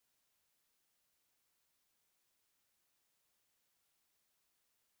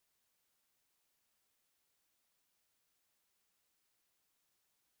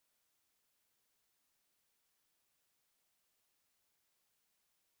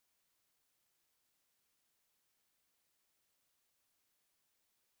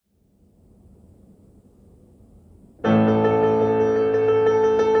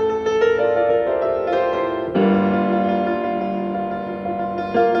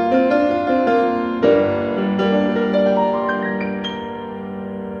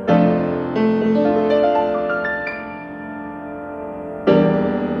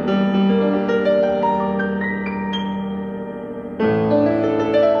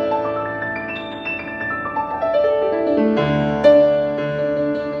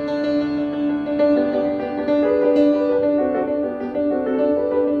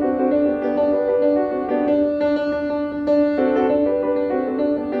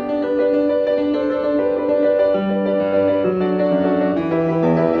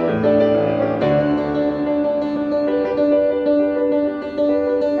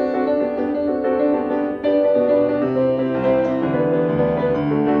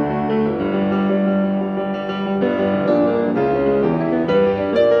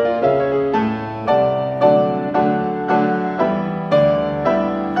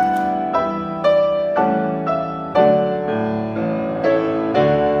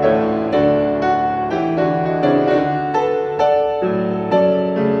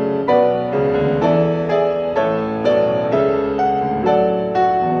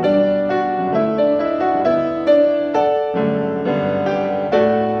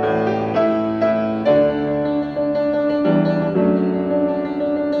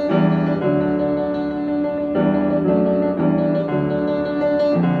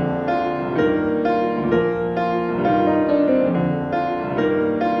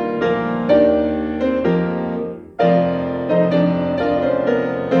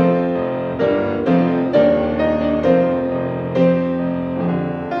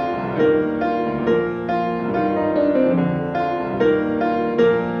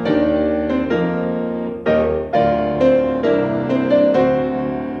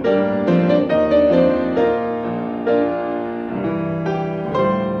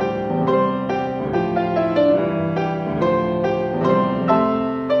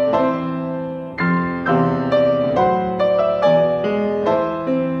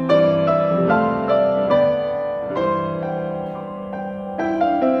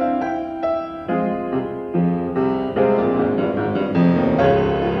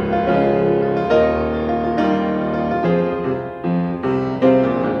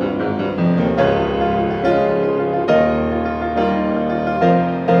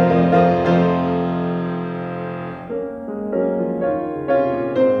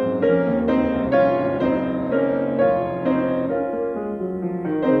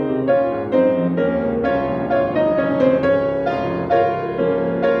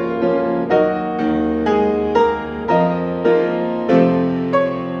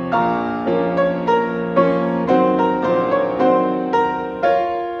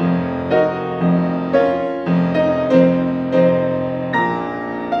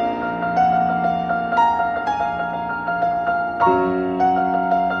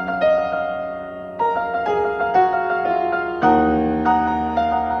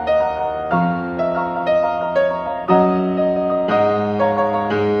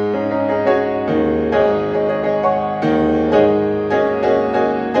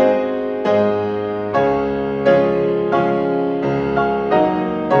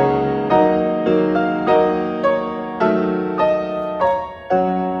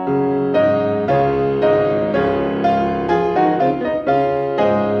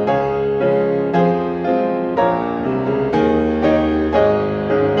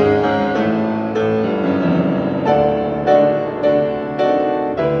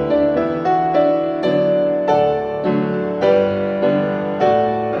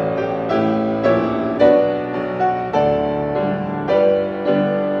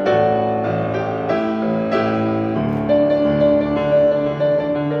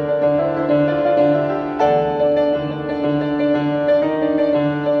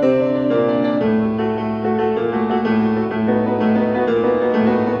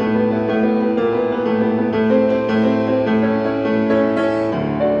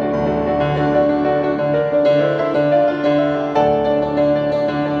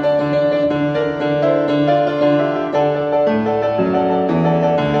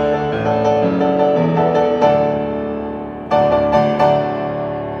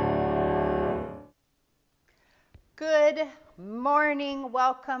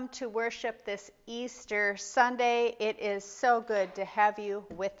welcome to worship this Easter Sunday. It is so good to have you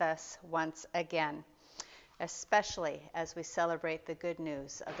with us once again, especially as we celebrate the good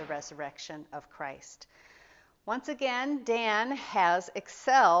news of the resurrection of Christ. Once again, Dan has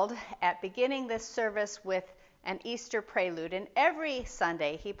excelled at beginning this service with an Easter prelude, and every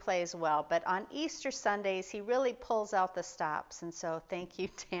Sunday he plays well, but on Easter Sundays he really pulls out the stops, and so thank you,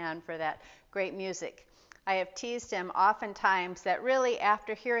 Dan, for that great music. I have teased him oftentimes that really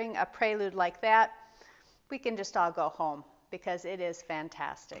after hearing a prelude like that, we can just all go home because it is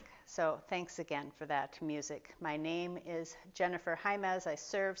fantastic. So thanks again for that music. My name is Jennifer Jaimez. I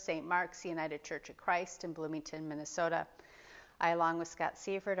serve St. Mark's United Church of Christ in Bloomington, Minnesota. I, along with Scott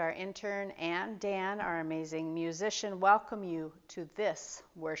Seifert, our intern, and Dan, our amazing musician, welcome you to this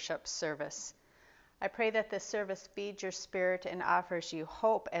worship service. I pray that this service feeds your spirit and offers you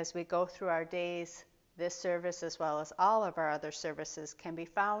hope as we go through our days. This service, as well as all of our other services, can be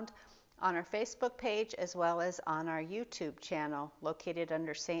found on our Facebook page as well as on our YouTube channel located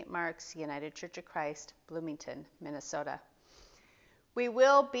under St. Mark's United Church of Christ, Bloomington, Minnesota. We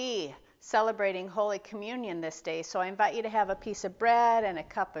will be celebrating Holy Communion this day, so I invite you to have a piece of bread and a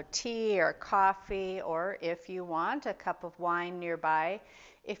cup of tea or coffee, or if you want, a cup of wine nearby.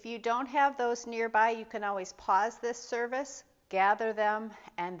 If you don't have those nearby, you can always pause this service, gather them,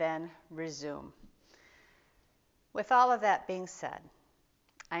 and then resume. With all of that being said,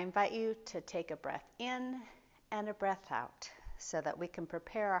 I invite you to take a breath in and a breath out so that we can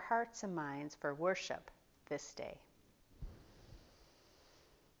prepare our hearts and minds for worship this day.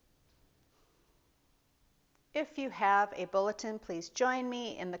 If you have a bulletin, please join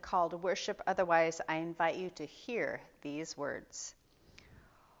me in the call to worship. Otherwise, I invite you to hear these words.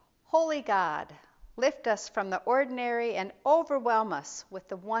 Holy God, lift us from the ordinary and overwhelm us with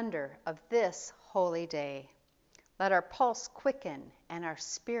the wonder of this holy day. Let our pulse quicken and our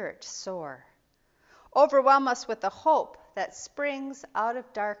spirit soar. Overwhelm us with the hope that springs out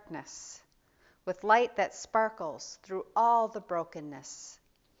of darkness, with light that sparkles through all the brokenness,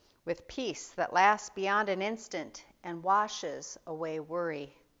 with peace that lasts beyond an instant and washes away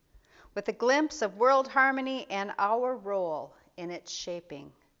worry, with a glimpse of world harmony and our role in its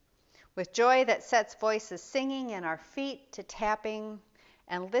shaping, with joy that sets voices singing and our feet to tapping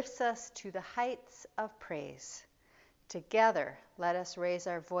and lifts us to the heights of praise. Together, let us raise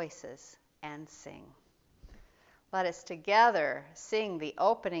our voices and sing. Let us together sing the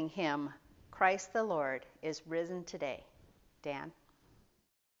opening hymn, Christ the Lord is risen today. Dan?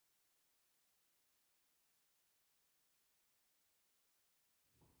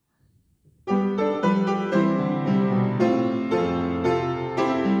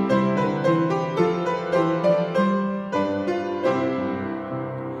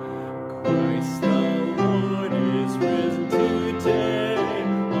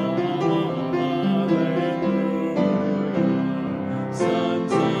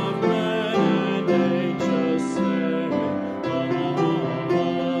 Sons of men and angels sing,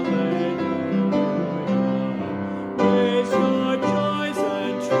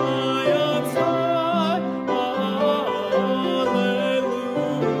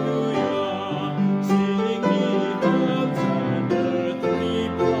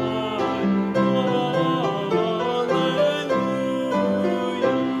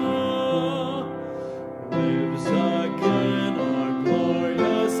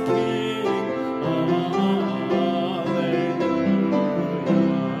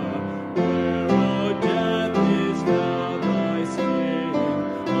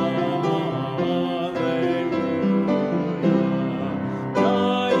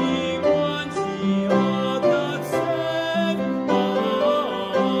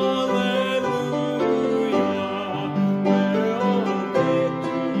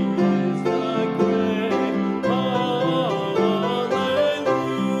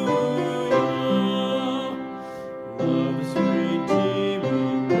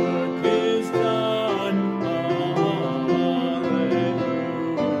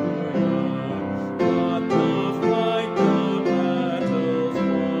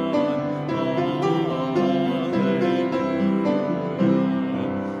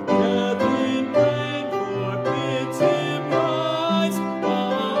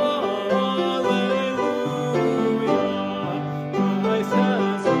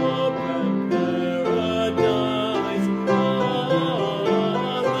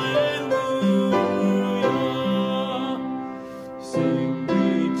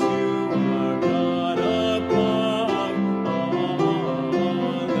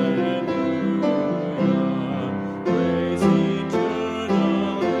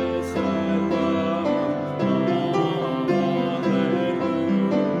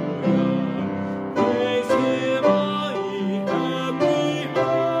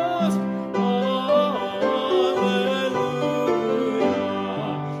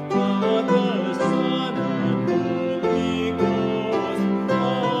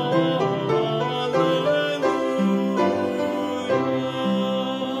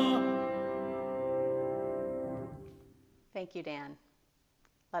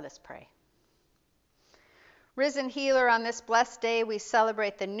 us pray. Risen Healer, on this blessed day we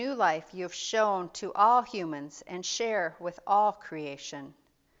celebrate the new life you have shown to all humans and share with all creation.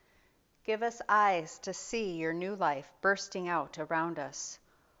 Give us eyes to see your new life bursting out around us.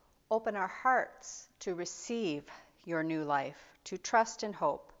 Open our hearts to receive your new life, to trust and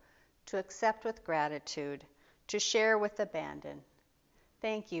hope, to accept with gratitude, to share with abandon.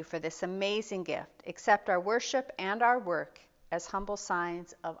 Thank you for this amazing gift. Accept our worship and our work as humble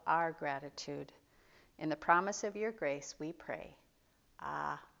signs of our gratitude. In the promise of your grace, we pray.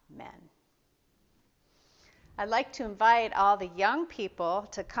 Amen. I'd like to invite all the young people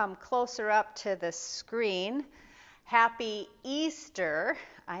to come closer up to the screen. Happy Easter.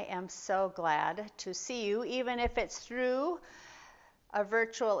 I am so glad to see you, even if it's through a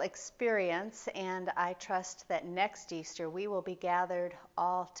virtual experience, and I trust that next Easter we will be gathered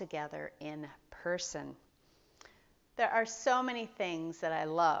all together in person. There are so many things that I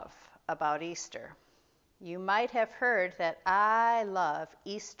love about Easter. You might have heard that I love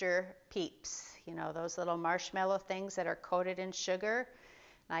Easter Peeps. You know, those little marshmallow things that are coated in sugar.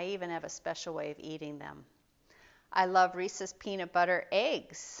 I even have a special way of eating them. I love Reese's peanut butter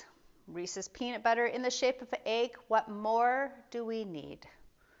eggs. Reese's peanut butter in the shape of an egg. What more do we need?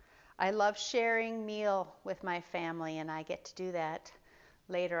 I love sharing meal with my family, and I get to do that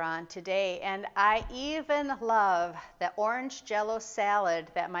later on today. And I even love the orange Jell-O salad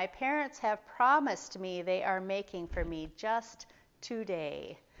that my parents have promised me they are making for me just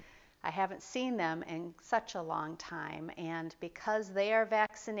today. I haven't seen them in such a long time, and because they are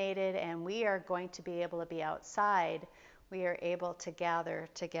vaccinated and we are going to be able to be outside, we are able to gather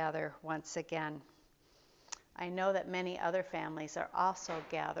together once again. I know that many other families are also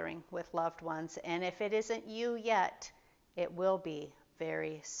gathering with loved ones, and if it isn't you yet, it will be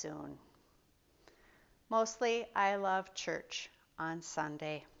very soon. Mostly, I love church on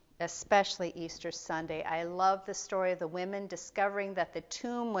Sunday, especially Easter Sunday. I love the story of the women discovering that the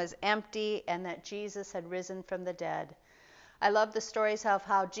tomb was empty and that Jesus had risen from the dead. I love the stories of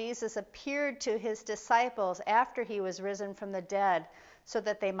how Jesus appeared to his disciples after he was risen from the dead so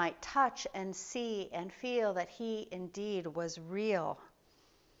that they might touch and see and feel that he indeed was real.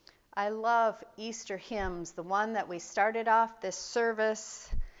 I love Easter hymns, the one that we started off this service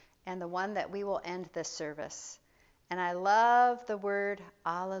and the one that we will end this service. And I love the word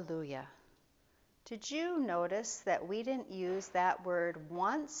Alleluia. Did you notice that we didn't use that word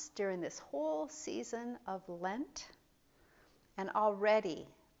once during this whole season of Lent? And already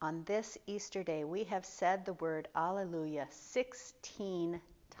on this Easter day, we have said the word Alleluia 16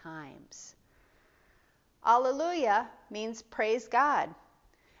 times. Alleluia means praise God.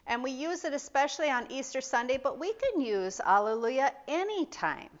 And we use it especially on Easter Sunday, but we can use Alleluia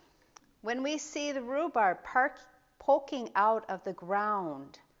anytime. When we see the rhubarb poking out of the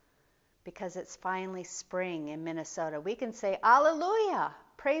ground because it's finally spring in Minnesota, we can say Alleluia,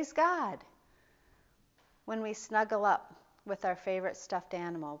 praise God. When we snuggle up with our favorite stuffed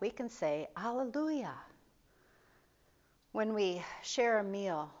animal, we can say Alleluia. When we share a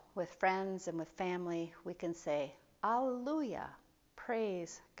meal with friends and with family, we can say Alleluia,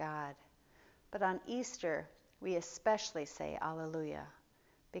 praise God. But on Easter, we especially say Alleluia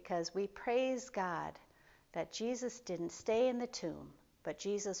because we praise God that Jesus didn't stay in the tomb, but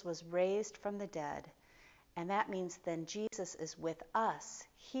Jesus was raised from the dead. And that means then Jesus is with us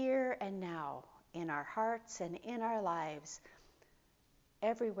here and now in our hearts and in our lives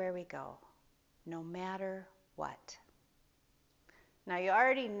everywhere we go, no matter what. Now, you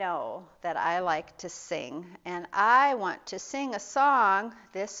already know that I like to sing, and I want to sing a song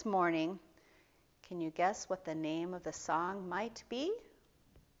this morning. Can you guess what the name of the song might be?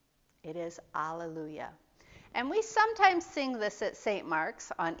 It is Alleluia. And we sometimes sing this at St.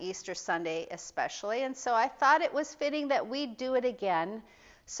 Mark's on Easter Sunday especially, and so I thought it was fitting that we do it again.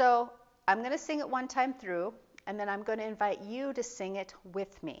 So I'm going to sing it one time through, and then I'm going to invite you to sing it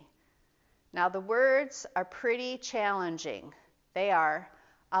with me. Now, the words are pretty challenging. They are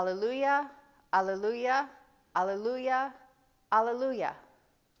Alleluia, Alleluia, Alleluia, Alleluia.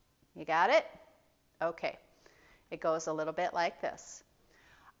 You got it? Okay. It goes a little bit like this.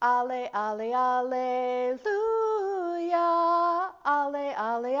 Ale, ale, alleluia, ale,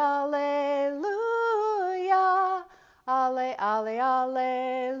 ale, alleluia, ale, ale,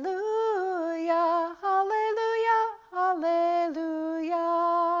 alleluia, alleluia, alleluia.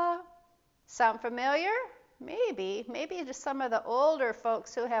 Sound familiar? Maybe just some of the older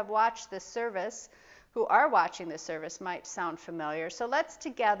folks who have watched this service, who are watching this service, might sound familiar. So let's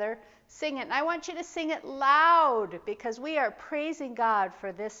together sing it. And I want you to sing it loud because we are praising God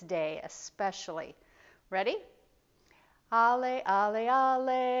for this day especially. Ready? Ale, ale,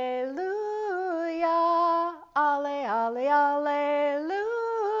 alleluia. Ale, ale, alleluia.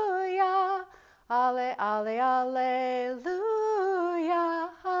 Ale, ale, alleluia.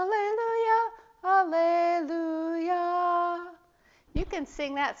 Alleluia, alleluia. You can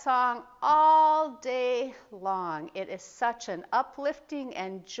sing that song all day long. It is such an uplifting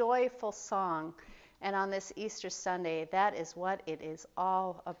and joyful song. And on this Easter Sunday, that is what it is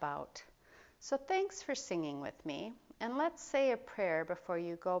all about. So thanks for singing with me. And let's say a prayer before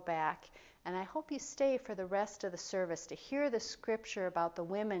you go back. And I hope you stay for the rest of the service to hear the scripture about the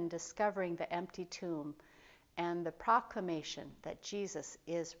women discovering the empty tomb and the proclamation that Jesus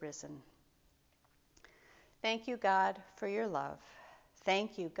is risen. Thank you, God, for your love.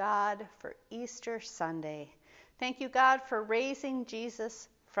 Thank you, God, for Easter Sunday. Thank you, God, for raising Jesus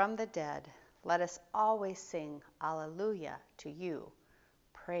from the dead. Let us always sing Alleluia to you.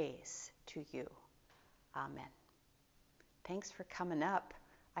 Praise to you. Amen. Thanks for coming up.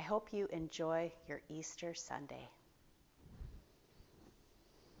 I hope you enjoy your Easter Sunday.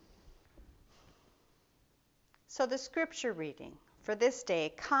 So the scripture reading for this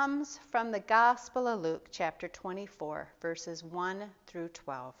day comes from the Gospel of Luke, chapter 24, verses 1 through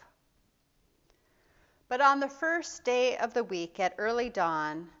 12. But on the first day of the week at early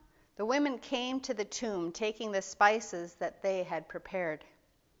dawn, the women came to the tomb, taking the spices that they had prepared.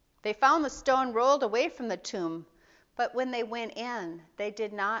 They found the stone rolled away from the tomb, but when they went in, they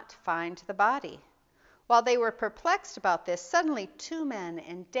did not find the body. While they were perplexed about this, suddenly 2 men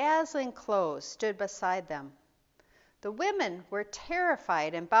in dazzling clothes stood beside them. The women were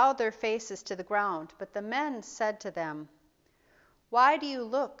terrified and bowed their faces to the ground, but the men said to them, "Why do you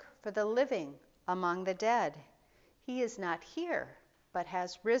look for the living among the dead? He is not here, but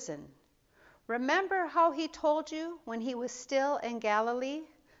has risen. Remember how he told you when he was still in Galilee,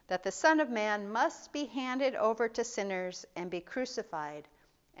 that the Son of Man must be handed over to sinners and be crucified,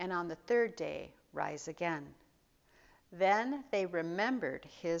 and on the 3rd day rise again." Then they remembered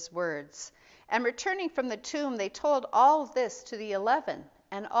his words, and returning from the tomb, they told all this to the 11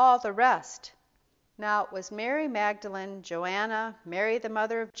 and all the rest. Now it was Mary Magdalene, Joanna, Mary the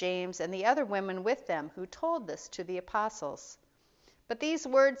mother of James, and the other women with them who told this to the apostles. But these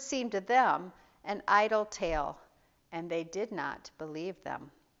words seemed to them an idle tale, and they did not believe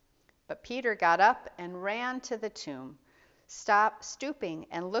them. But Peter got up and ran to the tomb. Stooping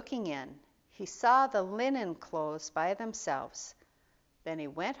and looking in, he saw the linen clothes by themselves. Then he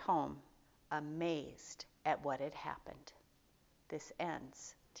went home, amazed at what had happened. This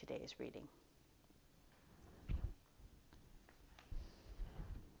ends today's reading.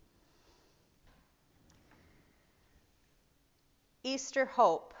 Easter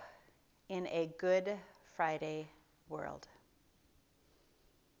hope in a Good Friday world.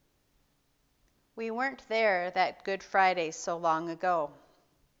 We weren't there that Good Friday so long ago.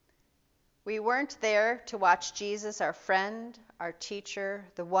 We weren't there to watch Jesus, our friend, our teacher,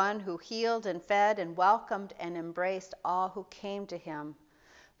 the one who healed and fed and welcomed and embraced all who came to him,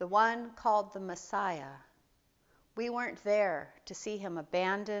 the one called the Messiah. We weren't there to see him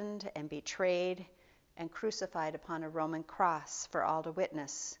abandoned and betrayed and crucified upon a Roman cross for all to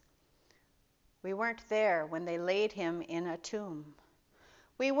witness. We weren't there when they laid him in a tomb.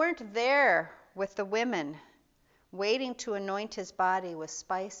 We weren't there with the women waiting to anoint his body with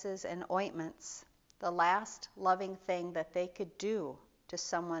spices and ointments, the last loving thing that they could do to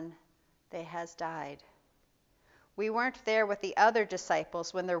someone that has died. We weren't there with the other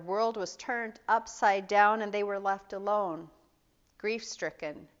disciples when their world was turned upside down and they were left alone,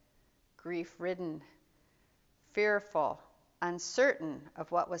 grief-stricken, grief-ridden, fearful, uncertain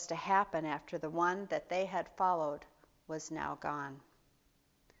of what was to happen after the one that they had followed was now gone.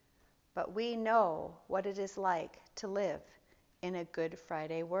 But we know what it is like to live in a Good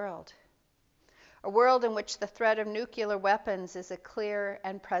Friday world. A world in which the threat of nuclear weapons is a clear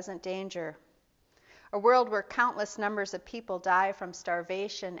and present danger. A world where countless numbers of people die from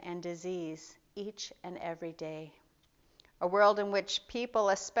starvation and disease each and every day. A world in which people,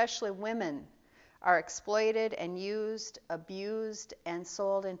 especially women, are exploited and used, abused, and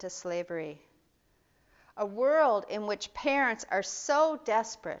sold into slavery. A world in which parents are so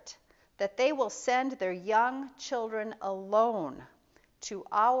desperate that they will send their young children alone to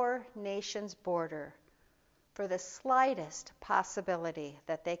our nation's border for the slightest possibility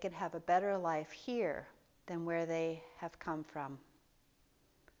that they can have a better life here than where they have come from.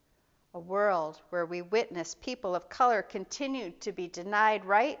 A world where we witness people of color continue to be denied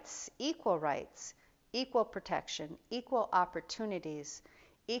rights, equal protection, equal opportunities,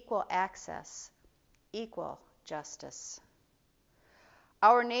 equal access, equal justice.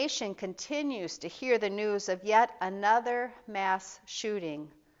 Our nation continues to hear the news of yet another mass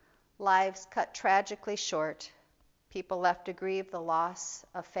shooting, lives cut tragically short, people left to grieve the loss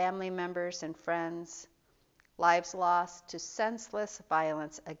of family members and friends, lives lost to senseless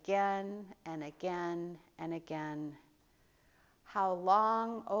violence again and again and again. How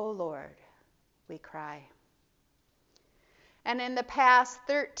long, O Lord, we cry. And in the past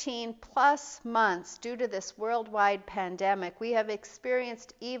 13 plus months, due to this worldwide pandemic, we have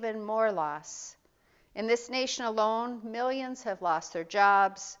experienced even more loss. In this nation alone, millions have lost their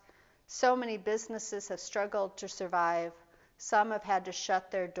jobs. So many businesses have struggled to survive. Some have had to shut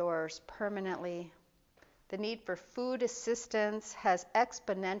their doors permanently. The need for food assistance has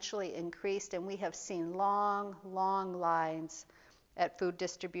exponentially increased, and we have seen long, long lines at food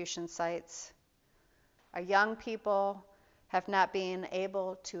distribution sites. Our young people have not been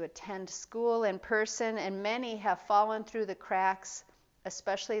able to attend school in person, and many have fallen through the cracks,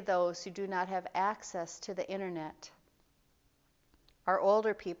 especially those who do not have access to the internet. Our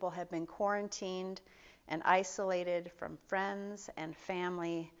older people have been quarantined and isolated from friends and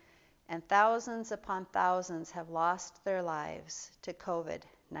family, and thousands upon thousands have lost their lives to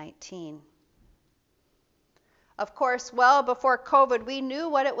COVID-19. Of course, well before COVID, we knew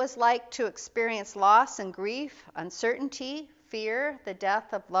what it was like to experience loss and grief, uncertainty, fear, the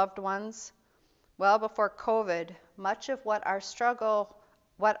death of loved ones. Well before COVID, much of what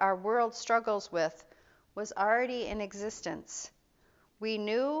our world struggles with was already in existence. We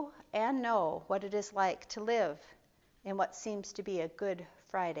knew and know what it is like to live in what seems to be a Good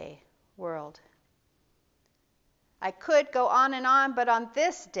Friday world. I could go on and on, but on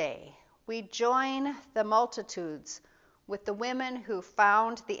this day, we join the multitudes with the women who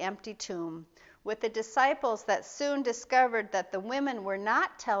found the empty tomb, with the disciples that soon discovered that the women were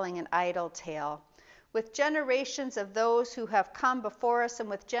not telling an idle tale, with generations of those who have come before us and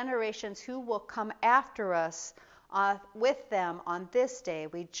with generations who will come after us. With them on this day,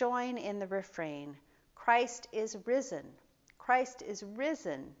 we join in the refrain, Christ is risen. Christ is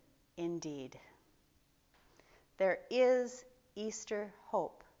risen indeed. There is Easter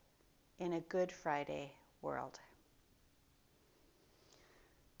hope in a Good Friday world.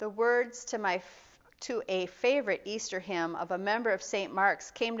 The words to a favorite Easter hymn of a member of St.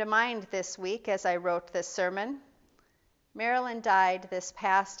 Mark's came to mind this week as I wrote this sermon. Marilyn died this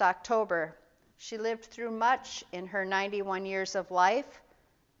past October. She lived through much in her 91 years of life.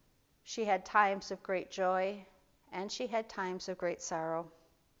 She had times of great joy, and she had times of great sorrow.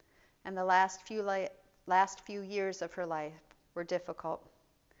 And the last few years of her life were difficult.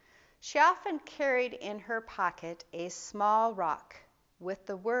 She often carried in her pocket a small rock with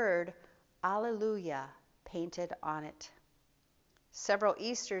the word Alleluia painted on it. Several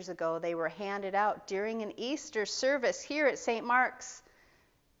Easters ago, they were handed out during an Easter service here at St. Mark's.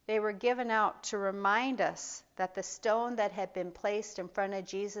 They were given out to remind us that the stone that had been placed in front of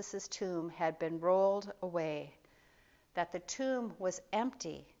Jesus' tomb had been rolled away, that the tomb was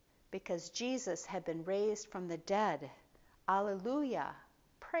empty because Jesus had been raised from the dead. Alleluia!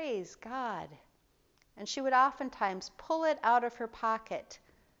 Praise God! And she would oftentimes pull it out of her pocket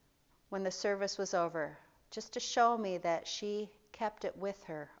when the service was over, just to show me that she kept it with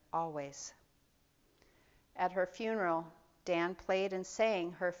her always. At her funeral, Dan played and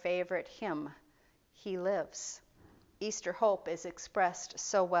sang her favorite hymn, He Lives. Easter hope is expressed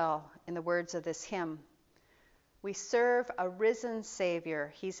so well in the words of this hymn. We serve a risen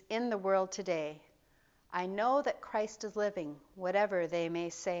Savior. He's in the world today. I know that Christ is living, whatever they may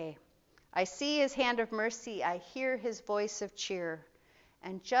say. I see his hand of mercy. I hear his voice of cheer.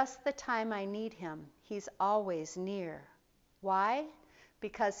 And just the time I need him, he's always near. Why?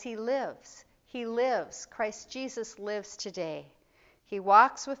 Because he lives. He lives. Christ Jesus lives today. He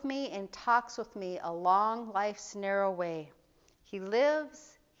walks with me and talks with me along life's narrow way. He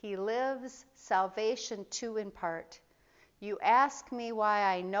lives, salvation to impart. You ask me why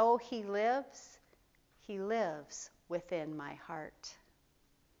I know he lives within my heart.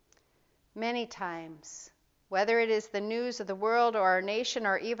 Many times, whether it is the news of the world or our nation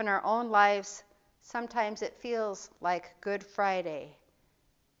or even our own lives, sometimes it feels like Good Friday.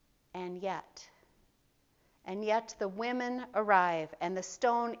 And yet the women arrive, and the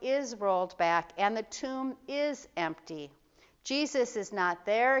stone is rolled back, and the tomb is empty. Jesus is not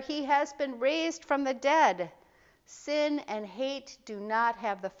there. He has been raised from the dead. Sin and hate do not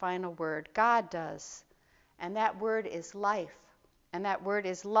have the final word. God does. And that word is life, and that word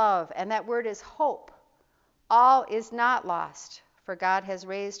is love, and that word is hope. All is not lost, for God has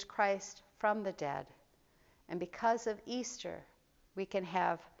raised Christ from the dead. And because of Easter, we can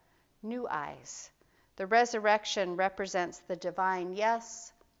have new eyes, The resurrection represents the divine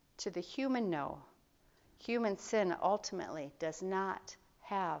yes to the human no. Human sin ultimately does not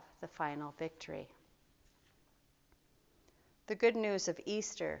have the final victory. The good news of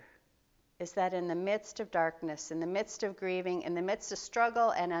Easter is that in the midst of darkness, in the midst of grieving, in the midst of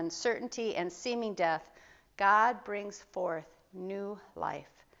struggle and uncertainty and seeming death, God brings forth new life,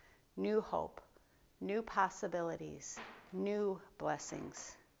 new hope, new possibilities, new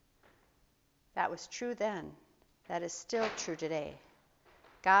blessings. That was true then. That is still true today.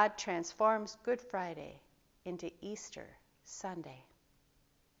 God transforms Good Friday into Easter Sunday.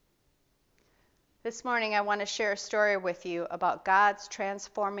 This morning, I want to share a story with you about God's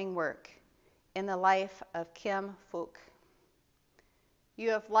transforming work in the life of Kim Phuc.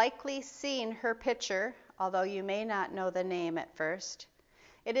 You have likely seen her picture, although you may not know the name at first.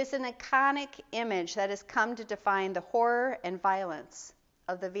 It is an iconic image that has come to define the horror and violence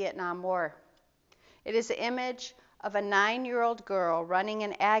of the Vietnam War. It is the image of a 9-year-old girl running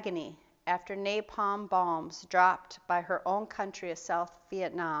in agony after napalm bombs dropped by her own country of South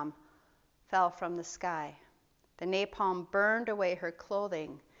Vietnam fell from the sky. The napalm burned away her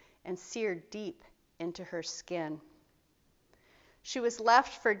clothing and seared deep into her skin. She was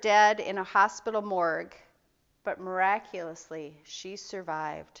left for dead in a hospital morgue, but miraculously she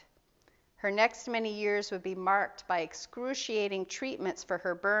survived. Her next many years would be marked by excruciating treatments for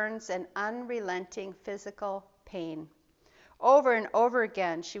her burns and unrelenting physical pain. Over and over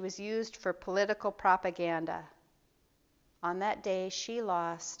again, she was used for political propaganda. On that day, she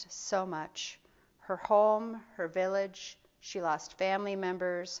lost so much. Her home, her village, she lost family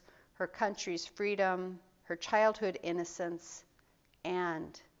members, her country's freedom, her childhood innocence,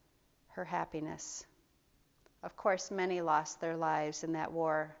 and her happiness. Of course, many lost their lives in that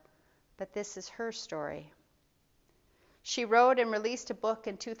war, but this is her story. She wrote and released a book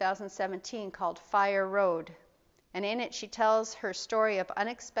in 2017 called Fire Road, and in it she tells her story of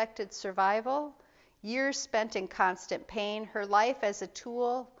unexpected survival, years spent in constant pain, her life as a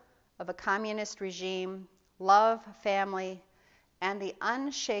tool of a communist regime, love, family, and the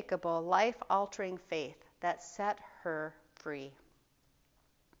unshakable, life-altering faith that set her free.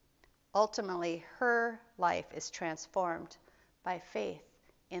 Ultimately, her life is transformed by faith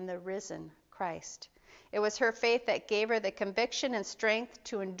in the risen Christ. It was her faith that gave her the conviction and strength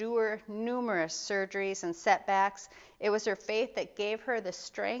to endure numerous surgeries and setbacks. It was her faith that gave her the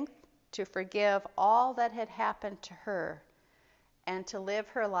strength to forgive all that had happened to her and to live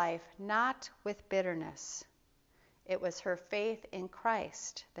her life not with bitterness. It was her faith in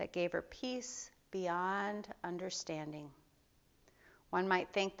Christ that gave her peace beyond understanding. One might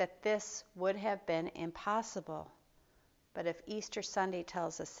think that this would have been impossible, but if Easter Sunday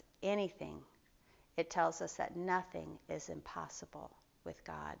tells us anything, it tells us that nothing is impossible with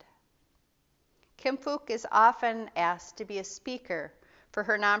God. Kim Phuc is often asked to be a speaker for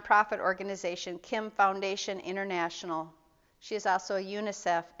her nonprofit organization, Kim Foundation International. She is also a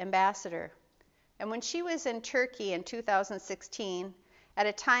UNICEF ambassador. And when she was in Turkey in 2016, at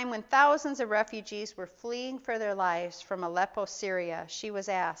a time when thousands of refugees were fleeing for their lives from Aleppo, Syria, she was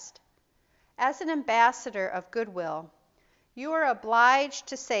asked, "As an ambassador of goodwill, you are obliged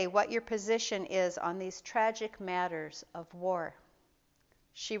to say what your position is on these tragic matters of war."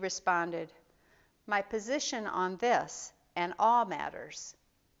 She responded, "My position on this and all matters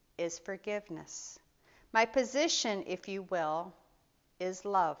is forgiveness. My position, if you will, is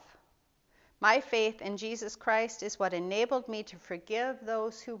love. My faith in Jesus Christ is what enabled me to forgive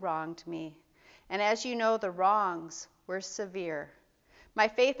those who wronged me. And as you know, the wrongs were severe. My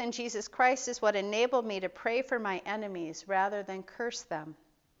faith in Jesus Christ is what enabled me to pray for my enemies rather than curse them.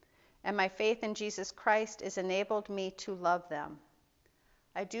 And my faith in Jesus Christ has enabled me to love them.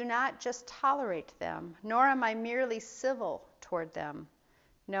 I do not just tolerate them, nor am I merely civil toward them.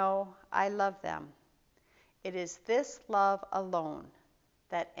 No, I love them. It is this love alone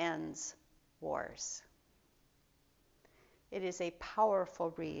that ends wars." It is a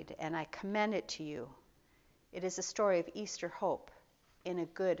powerful read, and I commend it to you. It is a story of Easter hope in a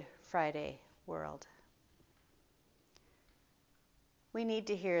Good Friday world. We need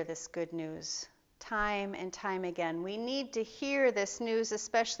to hear this good news time and time again. We need to hear this news,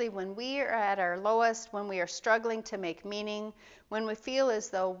 especially when we are at our lowest, when we are struggling to make meaning, when we feel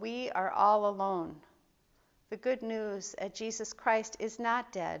as though we are all alone. The good news at Jesus Christ is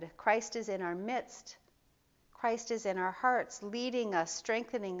not dead. Christ is in our midst. Christ is in our hearts, leading us,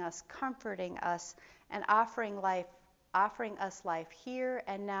 strengthening us, comforting us, and offering us life here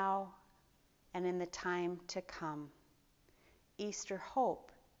and now and in the time to come. Easter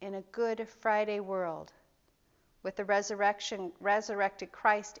hope in a Good Friday world with the resurrected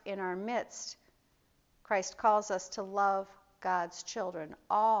Christ in our midst. Christ calls us to love God's children,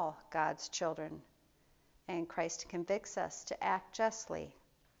 all God's children. And Christ convicts us to act justly,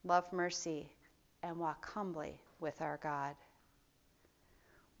 love mercy, and walk humbly with our God.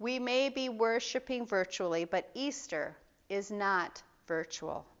 We may be worshiping virtually, but Easter is not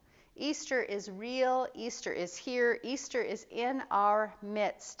virtual. Easter is real. Easter is here. Easter is in our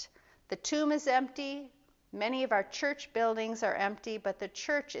midst. The tomb is empty. Many of our church buildings are empty, but the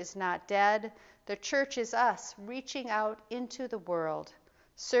church is not dead. The church is us reaching out into the world,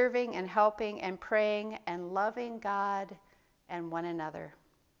 serving and helping and praying and loving God and one another.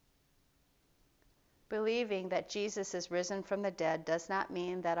 Believing that Jesus is risen from the dead does not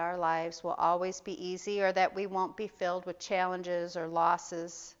mean that our lives will always be easy or that we won't be filled with challenges or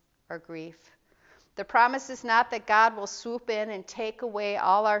losses or grief. The promise is not that God will swoop in and take away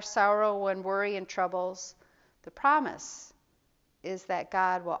all our sorrow and worry and troubles. The promise is that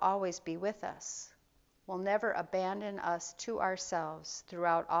God will always be with us, will never abandon us to ourselves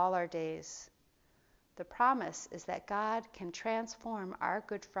throughout all our days. The promise is that God can transform our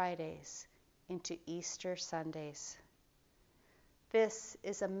Good Fridays into Easter Sundays. This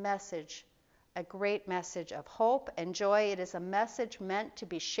is a message, a great message of hope and joy. It is a message meant to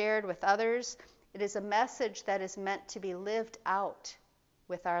be shared with others. It is a message that is meant to be lived out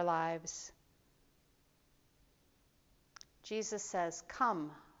with our lives. Jesus says,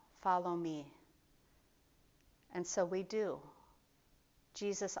 "Come, follow me." And so we do.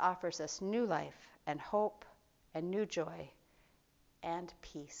 Jesus offers us new life and hope and new joy and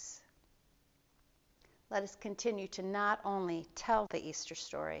peace. Let us continue to not only tell the Easter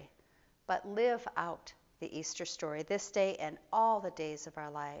story, but live out the Easter story this day and all the days of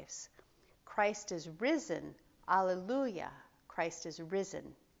our lives. Christ is risen. Alleluia. Christ is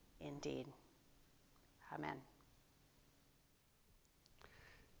risen indeed. Amen.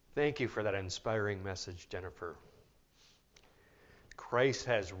 Thank you for that inspiring message, Jennifer. Christ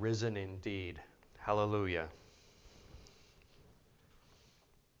has risen indeed. Hallelujah.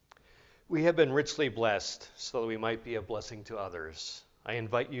 We have been richly blessed so that we might be a blessing to others. I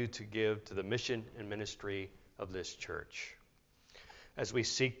invite you to give to the mission and ministry of this church as we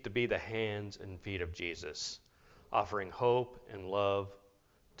seek to be the hands and feet of Jesus, offering hope and love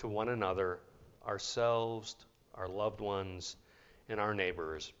to one another, ourselves, our loved ones, and our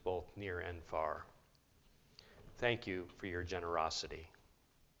neighbors, both near and far. Thank you for your generosity.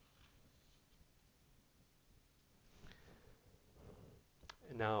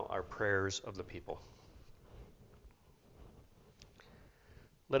 And now our prayers of the people.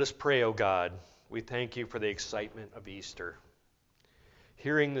 Let us pray, O God. We thank you for the excitement of Easter.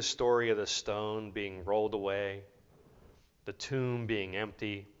 Hearing the story of the stone being rolled away, the tomb being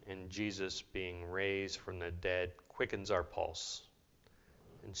empty, and Jesus being raised from the dead quickens our pulse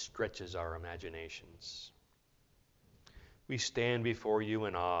and stretches our imaginations. We stand before you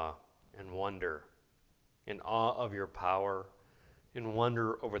in awe and wonder, in awe of your power, in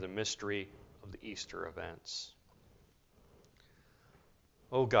wonder over the mystery of the Easter events.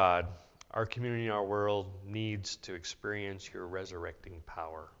 O God, our community and our world needs to experience your resurrecting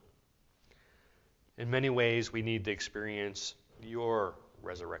power. In many ways, we need to experience your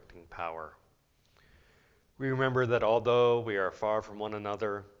resurrecting power. We remember that although we are far from one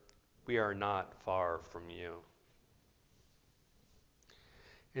another, we are not far from you.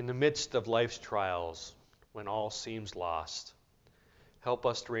 In the midst of life's trials, when all seems lost, help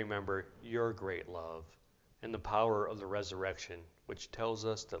us to remember your great love and the power of the resurrection, which tells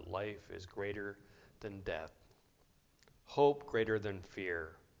us that life is greater than death, hope greater than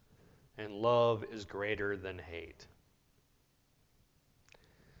fear, and love is greater than hate.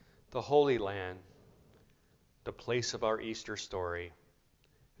 The Holy Land, the place of our Easter story,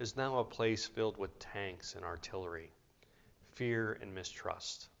 is now a place filled with tanks and artillery, fear and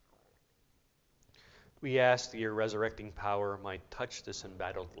mistrust. We ask that your resurrecting power might touch this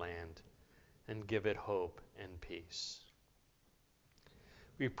embattled land and give it hope and peace.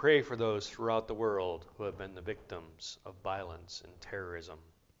 We pray for those throughout the world who have been the victims of violence and terrorism.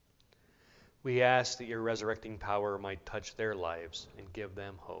 We ask that your resurrecting power might touch their lives and give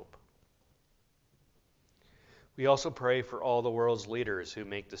them hope. We also pray for all the world's leaders who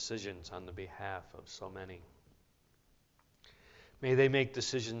make decisions on the behalf of so many. May they make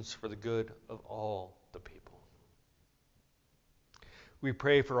decisions for the good of all the people. We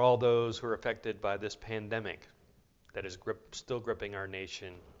pray for all those who are affected by this pandemic that is still gripping our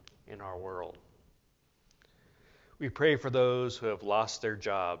nation and our world. We pray for those who have lost their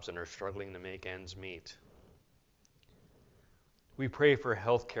jobs and are struggling to make ends meet. We pray for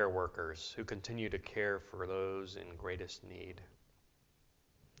healthcare workers who continue to care for those in greatest need.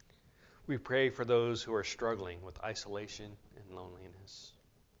 We pray for those who are struggling with isolation and loneliness.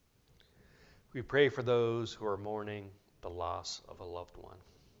 We pray for those who are mourning the loss of a loved one.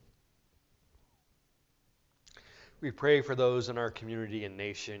 We pray for those in our community and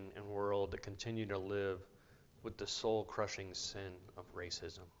nation and world that continue to live with the soul-crushing sin of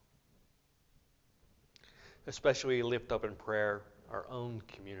racism. Especially lift up in prayer our own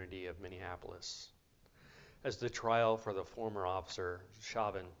community of Minneapolis as the trial for the former officer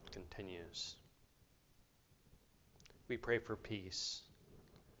Chauvin continues. We pray for peace.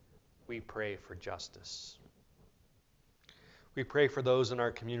 We pray for justice. We pray for those in our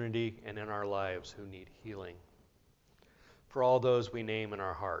community and in our lives who need healing. For all those we name in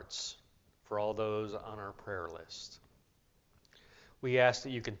our hearts, for all those on our prayer list. We ask that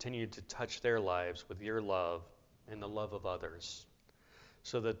you continue to touch their lives with your love and the love of others,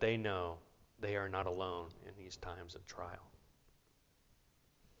 so that they know they are not alone in these times of trial.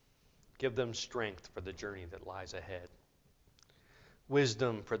 Give them strength for the journey that lies ahead,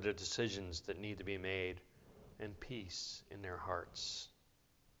 wisdom for the decisions that need to be made, and peace in their hearts.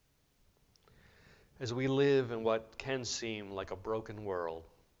 As we live in what can seem like a broken world,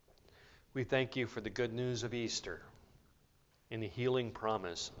 we thank you for the good news of Easter and the healing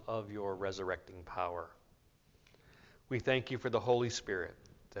promise of your resurrecting power. We thank you for the Holy Spirit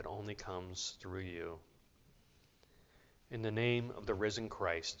that only comes through you. In the name of the risen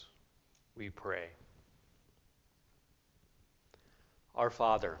Christ, we pray. Our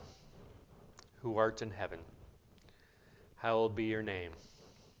Father, who art in heaven, hallowed be your name.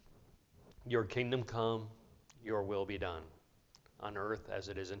 Your kingdom come, your will be done, on earth as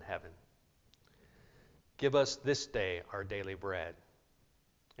it is in heaven. Give us this day our daily bread,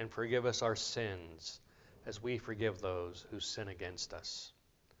 and forgive us our sins as we forgive those who sin against us.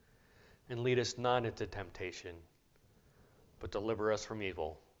 And lead us not into temptation, but deliver us from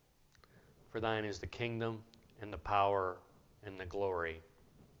evil. For thine is the kingdom, and the power, and the glory,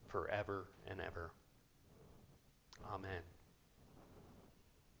 forever and ever. Amen.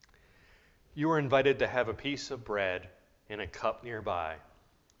 You are invited to have a piece of bread in a cup nearby.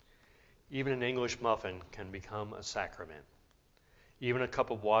 Even an English muffin can become a sacrament. Even a cup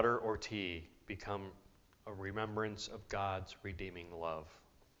of water or tea become a remembrance of God's redeeming love.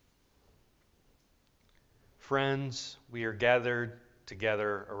 Friends, we are gathered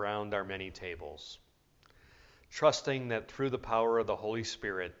together around our many tables, trusting that through the power of the Holy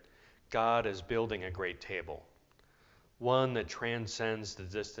Spirit, God is building a great table, one that transcends the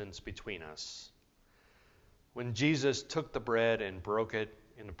distance between us. When Jesus took the bread and broke it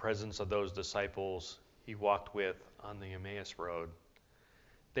in the presence of those disciples he walked with on the Emmaus Road,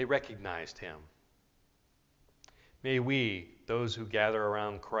 they recognized him. May we, those who gather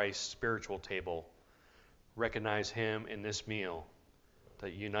around Christ's spiritual table, recognize him in this meal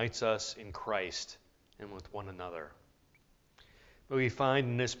that unites us in Christ and with one another. May we find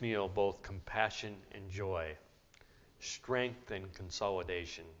in this meal both compassion and joy, strength and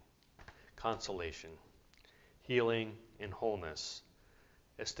consolation, healing and wholeness,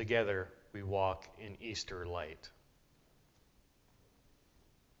 as together we walk in Easter light.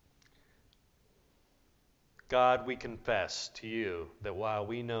 God, we confess to you that while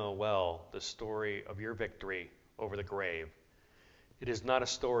we know well the story of your victory over the grave, it is not a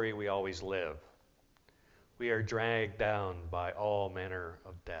story we always live. We are dragged down by all manner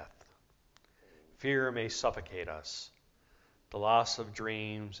of death. Fear may suffocate us. The loss of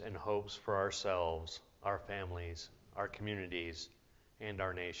dreams and hopes for ourselves, our families, our communities, and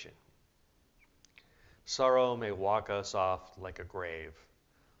our nation. Sorrow may walk us off like a grave,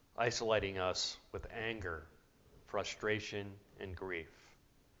 isolating us with anger, frustration, and grief.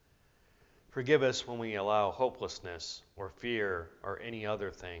 Forgive us when we allow hopelessness or fear or any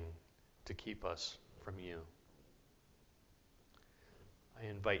other thing to keep us from you. I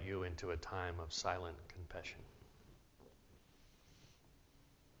invite you into a time of silent confession.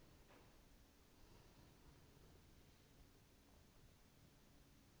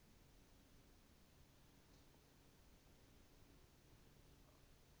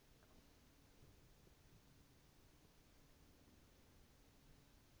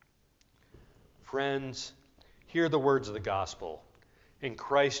 Friends, hear the words of the gospel. In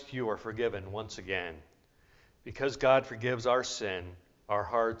Christ you are forgiven once again. Because God forgives our sin, our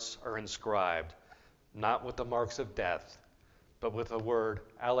hearts are inscribed, not with the marks of death, but with the word,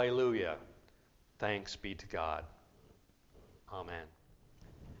 Alleluia. Thanks be to God. Amen.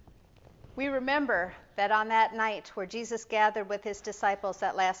 We remember that on that night where Jesus gathered with his disciples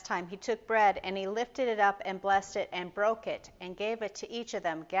that last time, he took bread and he lifted it up and blessed it and broke it and gave it to each of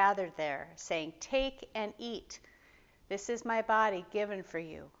them gathered there, saying, "Take and eat. This is my body given for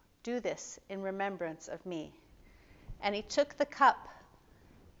you. Do this in remembrance of me. And he took the cup,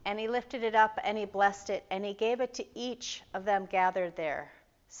 and he lifted it up, and he blessed it, and he gave it to each of them gathered there,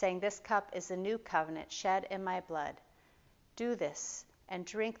 saying, This cup is the new covenant shed in my blood. Do this and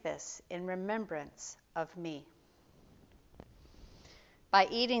drink this in remembrance of me. By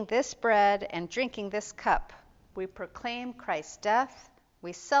eating this bread and drinking this cup, we proclaim Christ's death,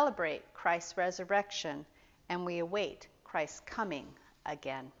 we celebrate Christ's resurrection, and we await Christ's coming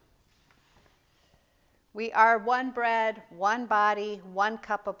again. We are one bread, one body, one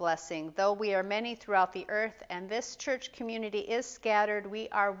cup of blessing. Though we are many throughout the earth and this church community is scattered, we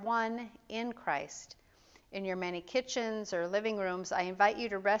are one in Christ. In your many kitchens or living rooms, I invite you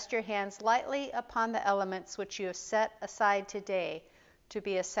to rest your hands lightly upon the elements which you have set aside today to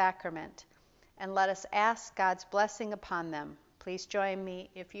be a sacrament, and let us ask God's blessing upon them. Please join me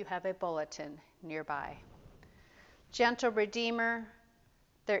if you have a bulletin nearby. Gentle Redeemer,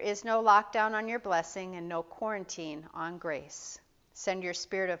 there is no lockdown on your blessing and no quarantine on grace. Send your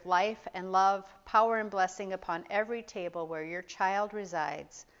spirit of life and love, power and blessing upon every table where your child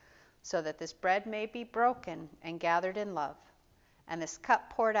resides, so that this bread may be broken and gathered in love, and this cup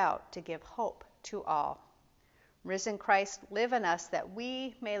poured out to give hope to all. Risen Christ, live in us that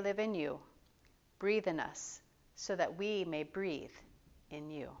we may live in you. Breathe in us so that we may breathe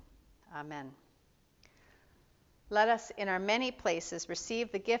in you. Amen. Let us in our many places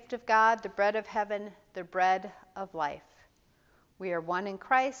receive the gift of God, the bread of heaven, the bread of life. We are one in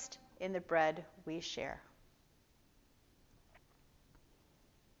Christ in the bread we share.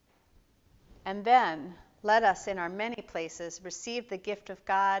 And then let us in our many places receive the gift of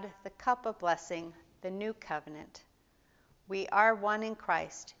God, the cup of blessing, the new covenant. We are one in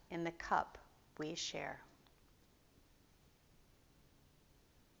Christ in the cup we share.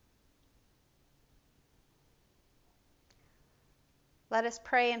 Let us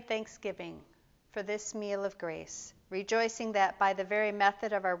pray in thanksgiving for this meal of grace, rejoicing that by the very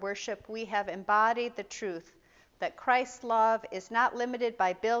method of our worship we have embodied the truth that Christ's love is not limited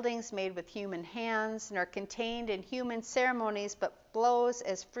by buildings made with human hands, nor contained in human ceremonies, but flows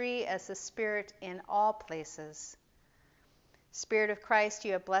as free as the Spirit in all places. Spirit of Christ,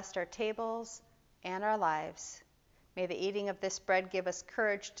 you have blessed our tables and our lives. May the eating of this bread give us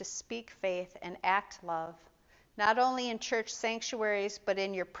courage to speak faith and act love, not only in church sanctuaries, but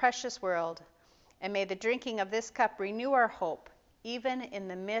in your precious world. And may the drinking of this cup renew our hope, even in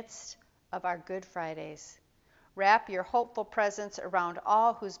the midst of our Good Fridays. Wrap your hopeful presence around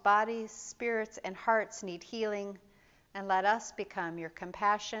all whose bodies, spirits, and hearts need healing, and let us become your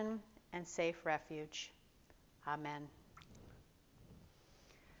compassion and safe refuge. Amen.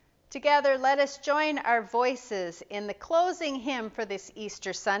 Together, let us join our voices in the closing hymn for this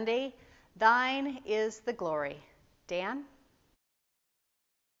Easter Sunday, Thine is the Glory. Dan?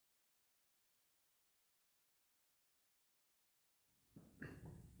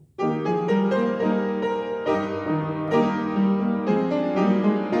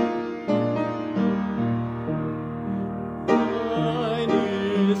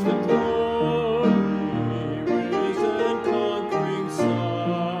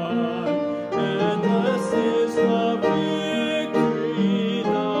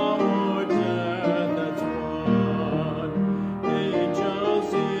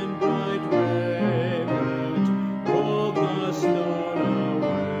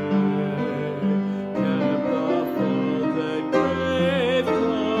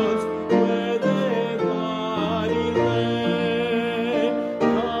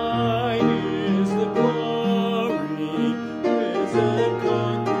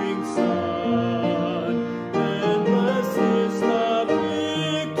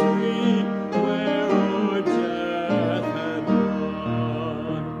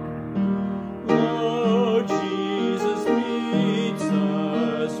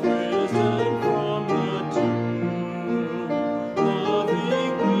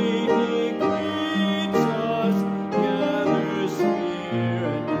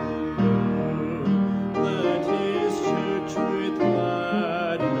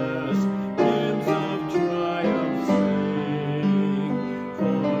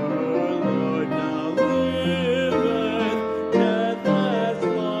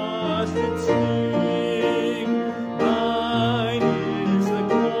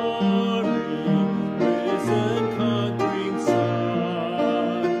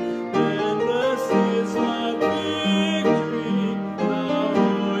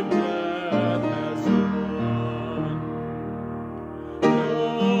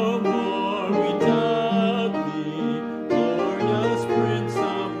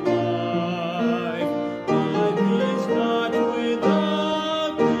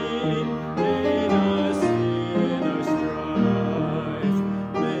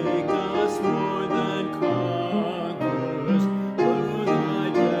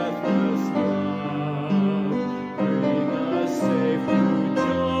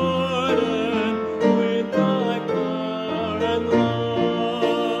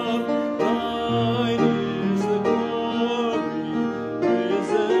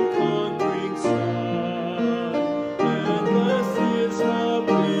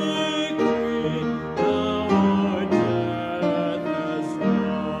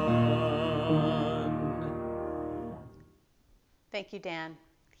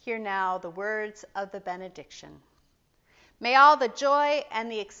 Hear now the words of the benediction. May all the joy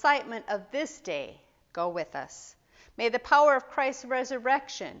and the excitement of this day go with us. May the power of Christ's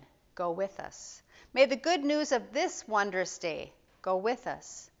resurrection go with us. May the good news of this wondrous day go with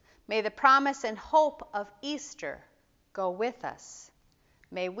us. May the promise and hope of Easter go with us.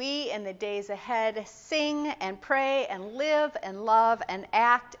 May we in the days ahead sing and pray and live and love and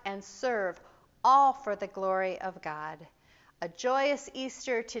act and serve, all for the glory of God. A joyous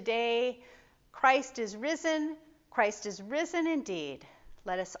Easter today. Christ is risen. Christ is risen indeed.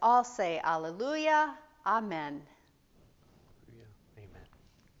 Let us all say Alleluia. Amen. Amen.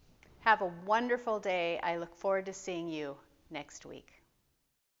 Have a wonderful day. I look forward to seeing you next week.